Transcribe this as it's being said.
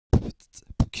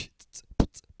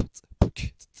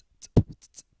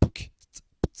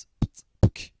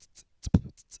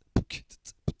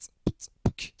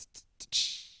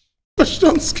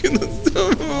touched on skin and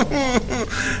stuff.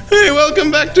 Hey,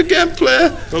 welcome back to Camp Pleh.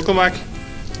 Welcome back.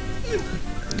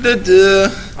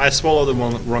 I swallowed the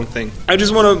wrong thing. I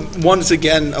just want to once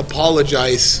again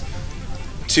apologize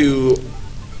to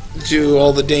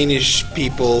all the Danish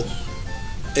people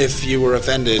if you were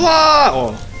offended.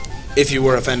 Oh. If you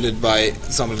were offended by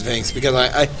some of the things, because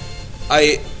I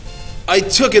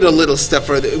took it a little step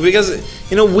further, because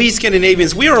we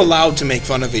Scandinavians, we are allowed to make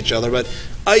fun of each other, but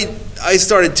I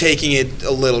started taking it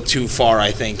a little too far.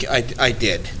 I think I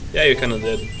did. Yeah, you kind of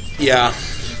did. Yeah.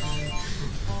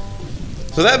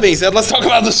 So that being said, let's talk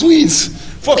about the Swedes.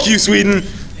 Fuck you, Sweden.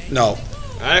 No.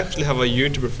 I actually have a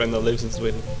YouTuber friend that lives in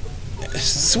Sweden.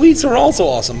 Swedes are also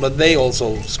awesome, but they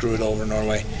also screwed over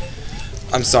Norway.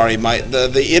 I'm sorry,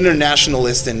 the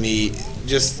internationalist in me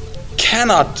just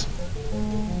cannot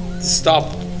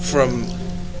stop from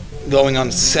going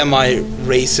on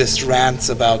semi-racist rants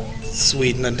about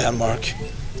Sweden and Denmark.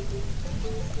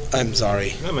 I'm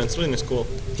sorry. No man, Sweden is cool.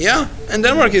 Yeah, and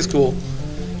Denmark is cool.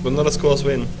 But not as cool as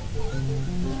Sweden.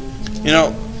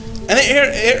 And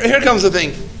here comes the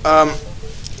thing.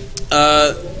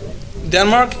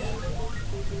 Denmark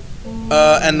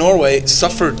and Norway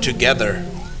suffered together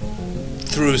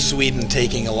through Sweden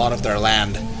taking a lot of their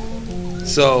land.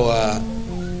 So,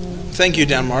 thank you,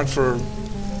 Denmark, for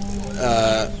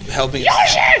helping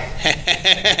us.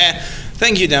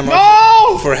 Thank you,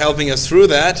 Denmark, for helping us through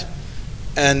that.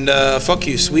 And fuck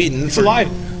you, Sweden. It's alive.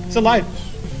 It's alive.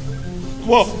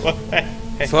 Whoa.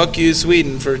 Fuck you,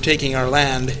 Sweden, for taking our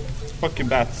land. Fucking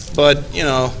bats. But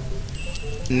now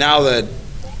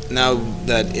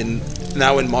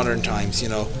in modern times,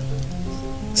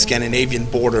 Scandinavian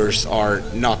borders are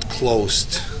not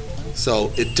closed,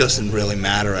 so it doesn't really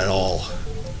matter at all.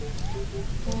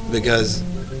 Because,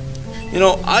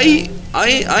 I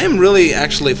am really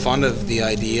actually fond of the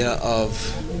idea of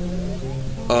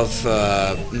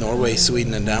Norway,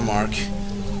 Sweden, and Denmark,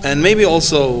 and maybe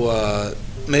also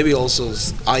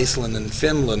Iceland and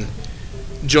Finland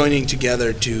joining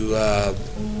together to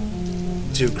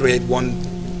create one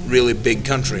really big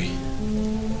country.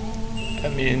 I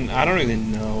mean, I don't really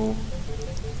know.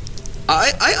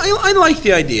 I like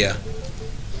the idea.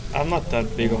 I'm not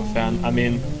that big of a fan. I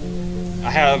mean, I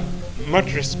have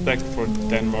much respect for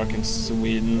Denmark and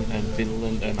Sweden and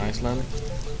Finland and Iceland,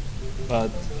 but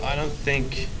I don't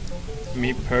think,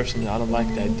 me personally, I don't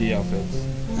like the idea of it.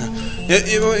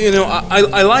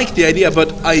 I like the idea,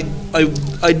 but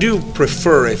I do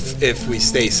prefer if we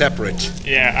stay separate.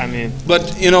 Yeah, I mean.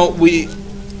 But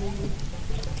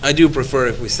I do prefer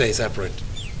if we stay separate.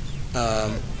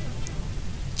 I'm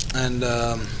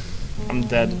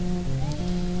dead.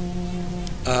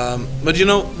 But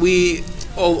we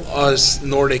all us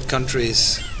Nordic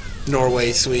countries,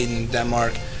 Norway, Sweden,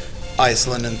 Denmark,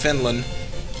 Iceland, and Finland,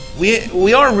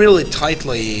 we are really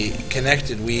tightly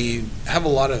connected. We have a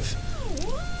lot of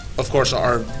course,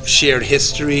 our shared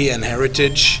history and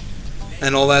heritage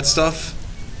and all that stuff.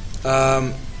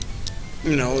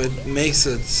 It makes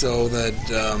it so that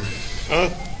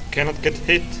cannot get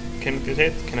hit. Cannot get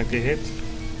hit. Cannot get hit.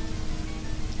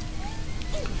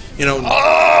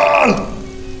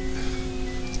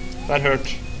 That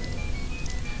hurt.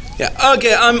 Yeah.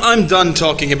 Okay. I'm done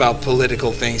talking about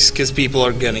political things because people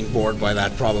are getting bored by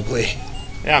that probably.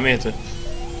 Yeah, me too.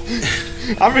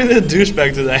 I'm really a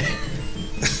douchebag today,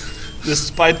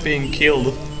 despite being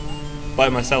killed by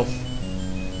myself.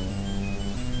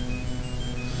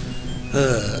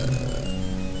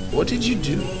 What did you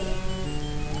do?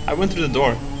 I went through the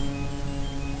door.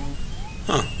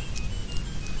 Huh.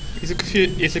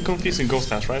 It's a confusing ghost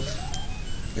house, right?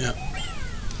 Yeah.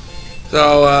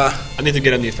 So, I need to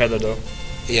get a new feather, though.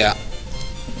 Yeah.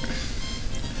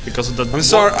 Because of the... I'm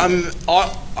sorry,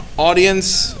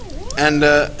 audience and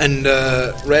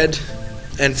Red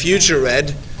and future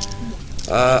Red.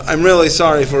 I'm really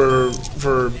sorry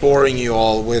for boring you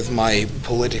all with my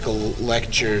political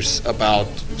lectures about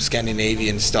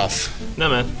Scandinavian stuff. No,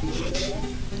 man.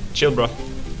 Chill, bro.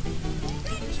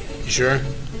 You sure?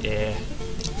 Yeah.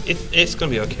 It's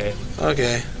gonna be okay.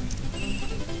 Okay.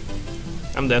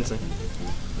 I'm dancing.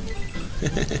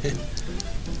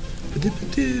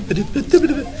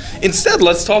 Instead,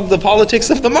 let's talk the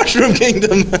politics of the Mushroom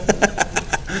Kingdom.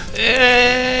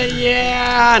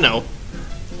 Yeah, I know.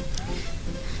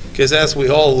 Because as we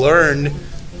all learned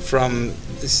from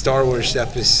Star Wars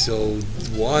Episode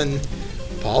 1,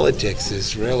 politics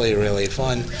is really, really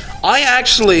fun.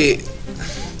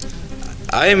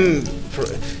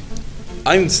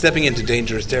 I'm stepping into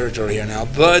dangerous territory here now,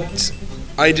 but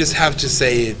I just have to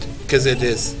say it because it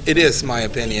is my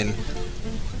opinion.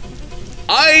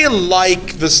 I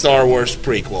like the Star Wars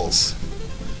prequels.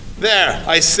 There,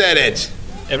 I said it.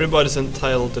 Everybody's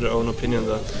entitled to their own opinion,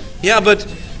 though. Yeah, but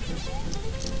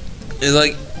it's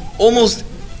like almost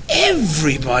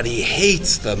everybody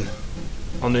hates them.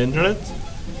 On the internet?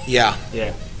 Yeah.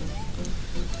 Yeah.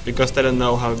 Because they don't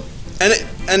know how...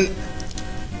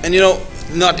 And you know,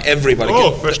 not everybody.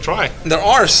 Oh, first try. There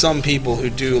are some people who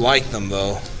do like them,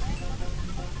 though.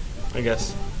 I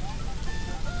guess.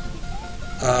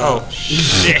 Oh,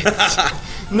 shit.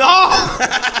 No!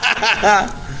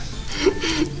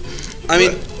 I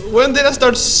mean... When did I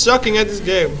start sucking at this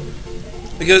game?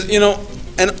 Because, you know,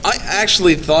 and I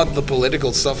actually thought the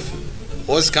political stuff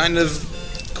was kind of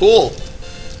cool.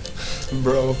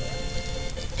 Bro.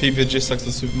 PPG sucks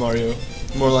at Super Mario.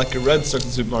 More like a red sucks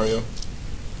at Super Mario.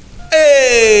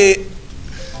 Hey!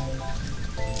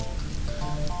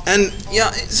 And,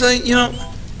 yeah, so, you know,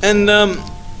 and,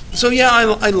 so yeah,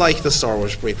 I like the Star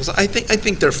Wars prequels. I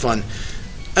think they're fun.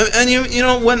 And you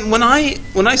know, when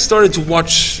I started to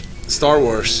watch Star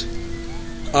Wars,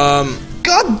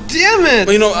 God damn it!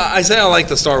 well, you know, I say I like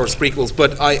the Star Wars prequels,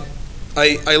 but I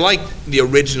like the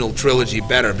original trilogy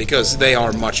better because they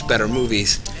are much better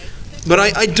movies. But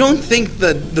I don't think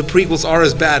that the prequels are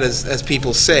as bad as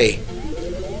people say.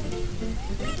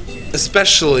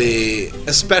 Especially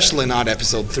not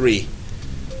Episode 3.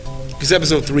 Because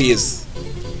Episode 3 is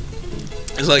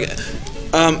like,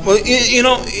 well, you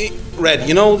know, Red,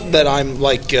 you know that I'm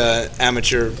like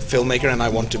amateur filmmaker and I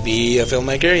want to be a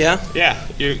filmmaker, yeah? Yeah,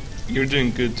 you're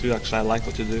doing good too, actually. I like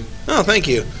what you do. Oh, thank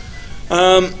you.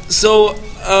 So,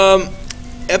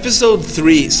 Episode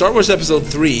 3, Star Wars Episode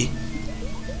 3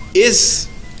 is,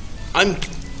 I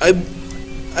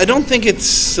don't think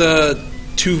it's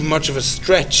too much of a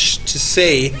stretch to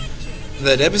say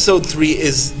that Episode 3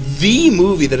 is the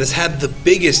movie that has had the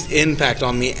biggest impact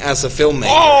on me as a filmmaker.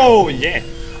 Oh, yeah.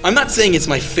 I'm not saying it's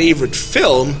my favorite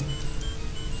film,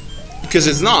 because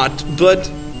it's not, but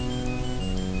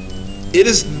it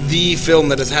is the film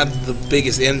that has had the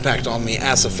biggest impact on me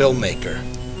as a filmmaker.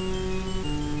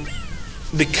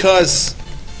 Because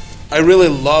I really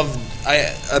loved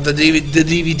the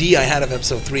DVD I had of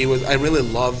Episode 3 was I really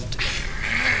loved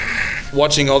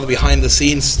watching all the behind the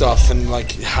scenes stuff and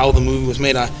like how the movie was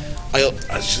made. I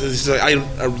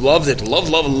loved it,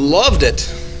 loved it.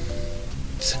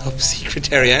 Top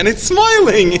secret area, and it's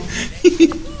smiling.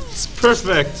 It's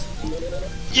perfect.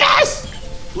 Yes,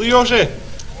 Blue Yoshi.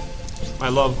 I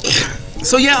love.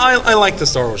 So yeah, I like the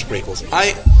Star Wars prequels.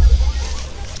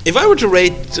 If I were to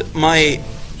rate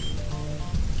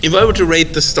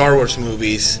the Star Wars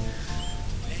movies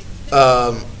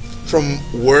from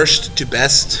worst to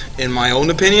best, in my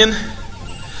own opinion,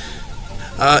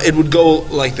 it would go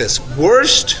like this: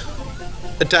 worst,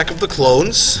 Attack of the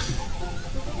Clones.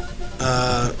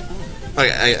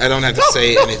 I don't have to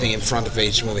say anything in front of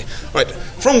each movie. Right,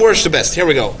 from worst to best. Here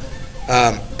we go.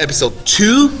 Episode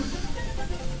 2.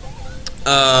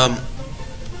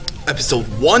 Episode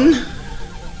 1.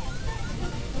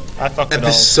 I fucked it all.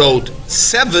 Episode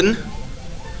 7.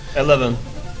 11.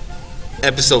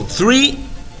 Episode 3.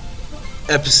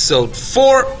 Episode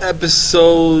 4.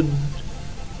 Episode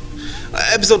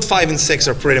 5 and 6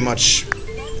 are pretty much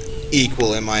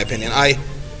equal in my opinion.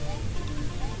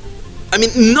 I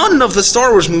mean, none of the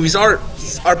Star Wars movies are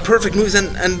perfect movies,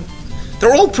 and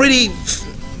they're all pretty.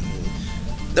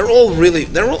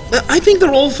 I think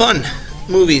they're all fun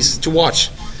movies to watch.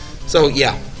 So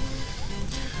yeah.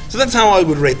 So that's how I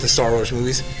would rate the Star Wars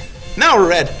movies. Now,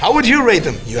 Red, how would you rate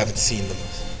them? You haven't seen them.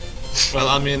 Well,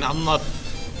 I mean, I'm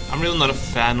really not a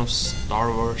fan of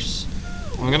Star Wars.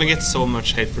 I'm gonna get so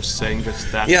much hate for saying just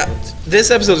that. Yeah,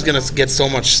 this episode is gonna get so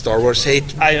much Star Wars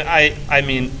hate. I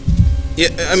mean. Yeah,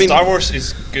 I mean, Star Wars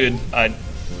is good.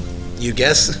 You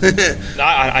guess?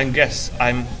 I guess.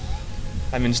 I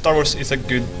mean, Star Wars is a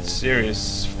good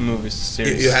movie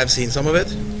series. You have seen some of it?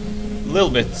 Little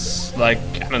bits, like,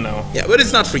 I don't know. Yeah, but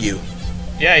it's not for you.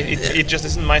 Yeah, it just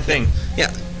isn't my thing.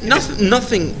 Yeah,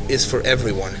 nothing is for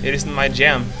everyone. It isn't my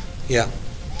jam. Yeah.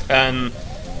 And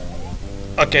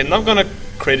okay, now I'm gonna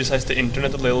criticize the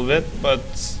internet a little bit, but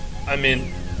I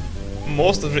mean,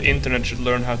 most of the internet should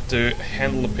learn how to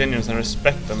handle opinions and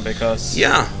respect them, because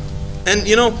yeah. And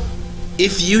you know,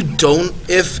 if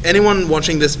anyone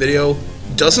watching this video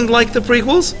doesn't like the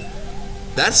prequels,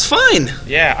 that's fine.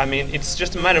 Yeah, I mean, it's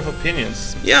just a matter of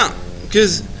opinions. Yeah,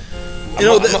 because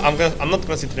I'm not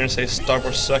gonna sit there and say Star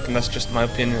Wars suck, and that's just my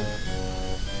opinion.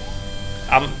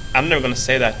 I'm never gonna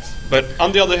say that. But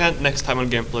on the other hand, next time on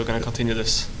Gameplay, we're gonna continue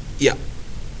this. Yeah.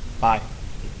 Bye.